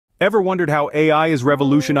Ever wondered how AI is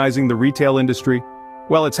revolutionizing the retail industry?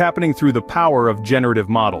 Well, it's happening through the power of generative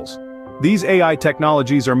models. These AI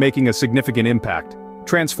technologies are making a significant impact,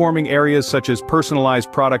 transforming areas such as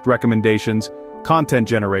personalized product recommendations, content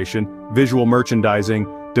generation, visual merchandising,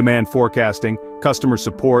 demand forecasting, customer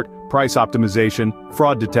support, price optimization,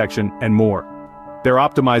 fraud detection, and more. They're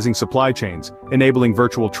optimizing supply chains, enabling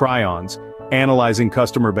virtual try-ons, analyzing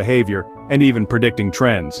customer behavior, and even predicting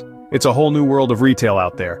trends. It's a whole new world of retail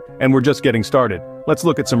out there, and we're just getting started. Let's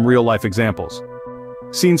look at some real-life examples.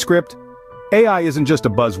 SceneScript? AI isn't just a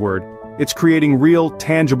buzzword, it's creating real,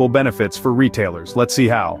 tangible benefits for retailers. Let's see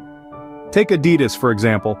how. Take Adidas, for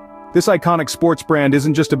example. This iconic sports brand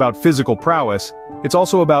isn't just about physical prowess, it's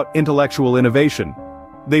also about intellectual innovation.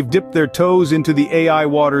 They've dipped their toes into the AI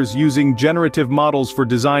waters using generative models for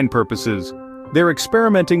design purposes. They're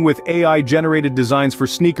experimenting with AI-generated designs for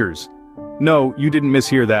sneakers. No, you didn't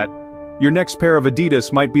mishear that. Your next pair of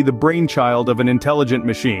Adidas might be the brainchild of an intelligent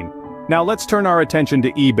machine. Now let's turn our attention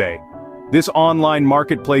to eBay. This online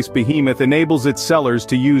marketplace behemoth enables its sellers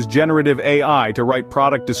to use generative AI to write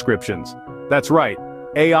product descriptions. That's right,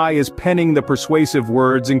 AI is penning the persuasive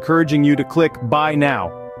words, encouraging you to click Buy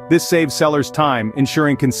Now. This saves sellers time,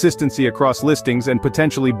 ensuring consistency across listings and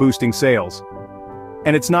potentially boosting sales.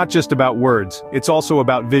 And it's not just about words, it's also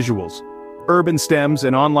about visuals. Urban Stems,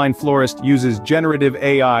 an online florist, uses generative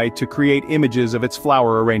AI to create images of its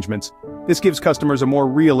flower arrangements. This gives customers a more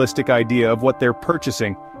realistic idea of what they're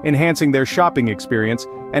purchasing, enhancing their shopping experience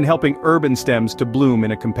and helping Urban Stems to bloom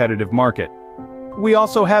in a competitive market. We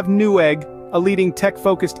also have Newegg, a leading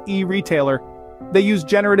tech-focused e-retailer. They use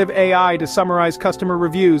generative AI to summarize customer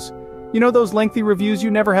reviews. You know those lengthy reviews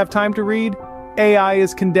you never have time to read? AI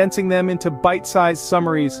is condensing them into bite-sized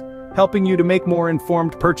summaries, helping you to make more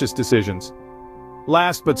informed purchase decisions.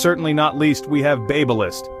 Last but certainly not least, we have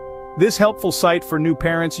Babelist. This helpful site for new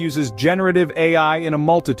parents uses generative AI in a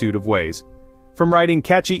multitude of ways. From writing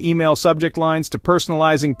catchy email subject lines to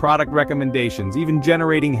personalizing product recommendations, even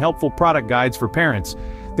generating helpful product guides for parents,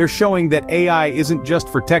 they're showing that AI isn't just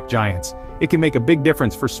for tech giants. It can make a big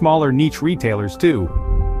difference for smaller niche retailers too.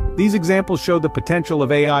 These examples show the potential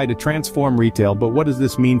of AI to transform retail, but what does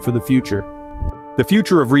this mean for the future? The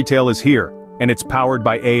future of retail is here, and it's powered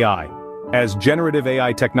by AI. As generative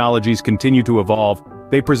AI technologies continue to evolve,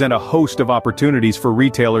 they present a host of opportunities for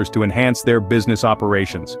retailers to enhance their business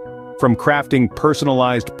operations. From crafting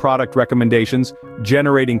personalized product recommendations,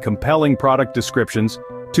 generating compelling product descriptions,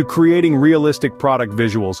 to creating realistic product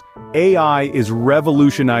visuals, AI is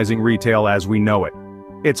revolutionizing retail as we know it.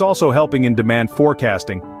 It's also helping in demand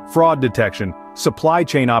forecasting, fraud detection, supply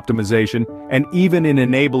chain optimization, and even in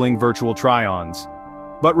enabling virtual try-ons.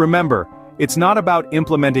 But remember, it's not about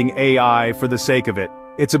implementing AI for the sake of it.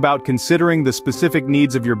 It's about considering the specific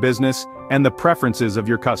needs of your business and the preferences of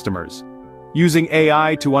your customers. Using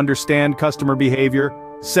AI to understand customer behavior,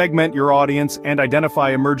 segment your audience, and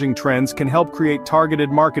identify emerging trends can help create targeted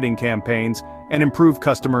marketing campaigns and improve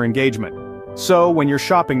customer engagement. So, when you're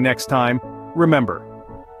shopping next time, remember,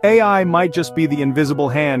 AI might just be the invisible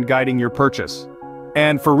hand guiding your purchase.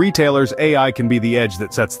 And for retailers, AI can be the edge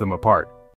that sets them apart.